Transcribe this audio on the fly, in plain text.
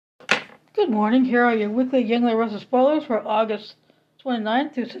Good morning. Here are your weekly Youngly Restless spoilers for August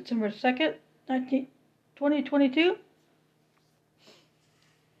 29th through September 2nd, 2022.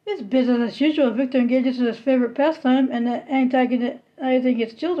 It's business as usual. Victor engages in his favorite pastime and antagonizing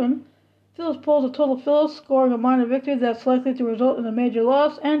his children. Phyllis pulls a total Phyllis, scoring a minor victory that's likely to result in a major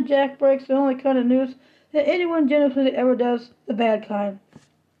loss, and Jack breaks the only kind of news that anyone genuinely ever does, the bad kind.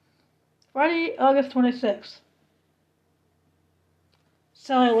 Friday, August 26th.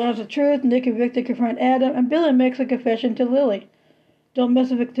 Sally learns the truth. Nick and Victor confront Adam, and Billy makes a confession to Lily. Don't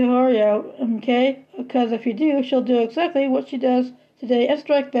mess with Victoria, okay? Because if you do, she'll do exactly what she does today and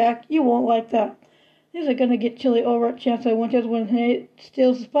strike back. You won't like that. Things are gonna get chilly over at Chancellor Winters when he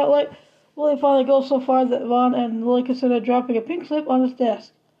steals the spotlight. Willie finally goes so far that Vaughn and Lily consider dropping a pink slip on his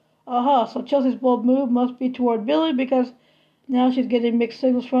desk. Aha, so Chelsea's bold move must be toward Billy because now she's getting mixed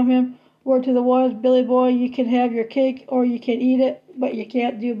signals from him. Word to the wise, Billy boy, you can have your cake or you can eat it, but you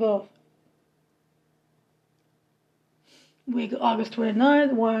can't do both. Week August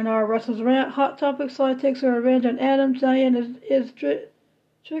 29th, Y&R Restless rant. Hot topic, Sly takes her revenge on Adam. Diane is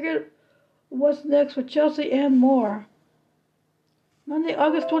triggered. What's next for Chelsea and more. Monday,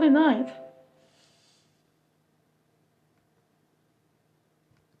 August 29th.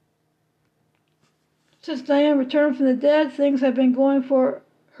 Since Diane returned from the dead, things have been going for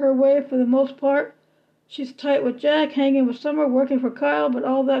her way for the most part. She's tight with Jack, hanging with Summer, working for Kyle, but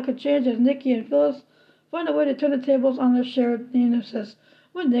all that could change as Nikki and Phyllis find a way to turn the tables on their shared nemesis.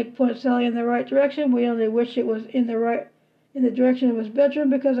 When Nick points Sally in the right direction, we only wish it was in the direction of his bedroom,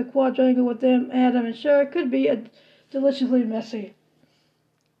 because a quadrangle with them, Adam and Cher, could be deliciously messy.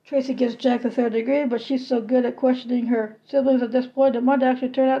 Tracy gives Jack the third degree, but she's so good at questioning her siblings at this point it might actually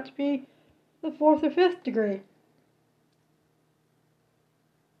turn out to be the fourth or fifth degree.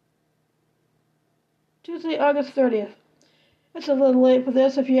 Tuesday, August 30th. It's a little late for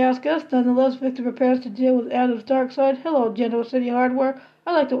this, if you ask us. Nonetheless, Victor prepares to deal with Adam's dark side. Hello, General City Hardware.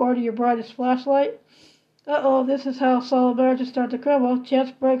 I'd like to order your brightest flashlight. Uh-oh, this is how solid marriages start to crumble.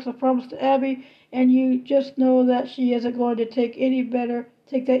 Chance breaks a promise to Abby, and you just know that she isn't going to take that any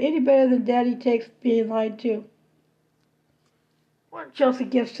better than Daddy takes being lied to. When Chelsea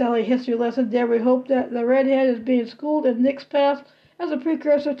gives Sally a history lesson, dare we hope that the redhead is being schooled in Nick's past as a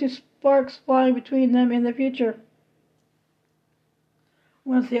precursor to sparks flying between them in the future.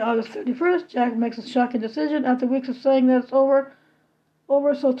 Wednesday, August 31st, Jack makes a shocking decision after weeks of saying that it's over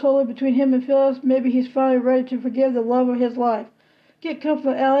so totally between him and Phyllis. Maybe he's finally ready to forgive the love of his life. Get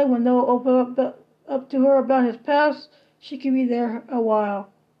comfortable, Allie. When Noah opens up to her about his past, she can be there a while.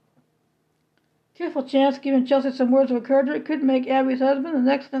 Careful, Chance. Giving Chelsea some words of encouragement could make Abby's husband the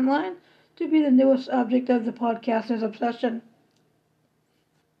next in line to be the newest object of the podcaster's obsession.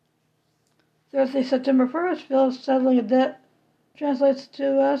 Thursday, September 1st, Phyllis settling a debt translates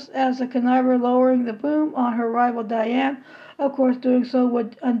to us as the conniver lowering the boom on her rival Diane. Of course, doing so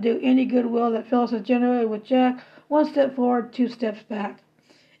would undo any goodwill that Phyllis has generated with Jack. One step forward, two steps back.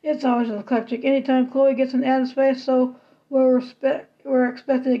 It's always eclectic. Anytime Chloe gets in Adam's face, so we're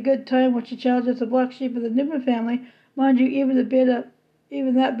expecting a good time when she challenges the black sheep of the Newman family. Mind you, even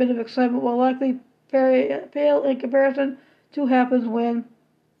that bit of excitement will likely pale in comparison to what happens when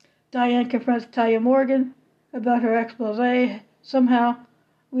Diane confronts Talia Morgan about her expose. Somehow,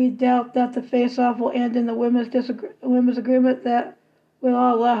 we doubt that the face-off will end in the women's agreement that we'll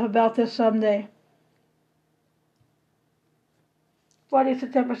all laugh about this someday. Friday,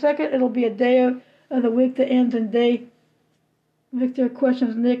 September 2nd, it'll be a day of the week that ends in day. Victor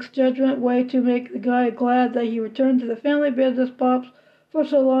questions Nick's judgment, way to make the guy glad that he returned to the family business. Pops. For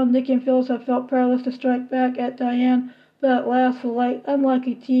so long, Nick and Phyllis have felt powerless to strike back at Diane, but at last the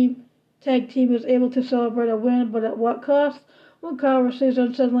unlikely tag team is able to celebrate a win, but at what cost? When Kyle receives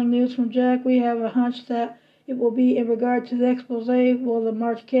unsettling news from Jack, we have a hunch that it will be in regard to the expose. Will the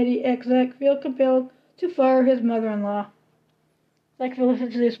March Katie exec feel compelled to fire his mother-in-law? Thanks for listening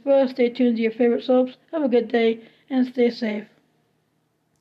to this spoiler. Stay tuned to your favorite soaps. Have a good day and stay safe.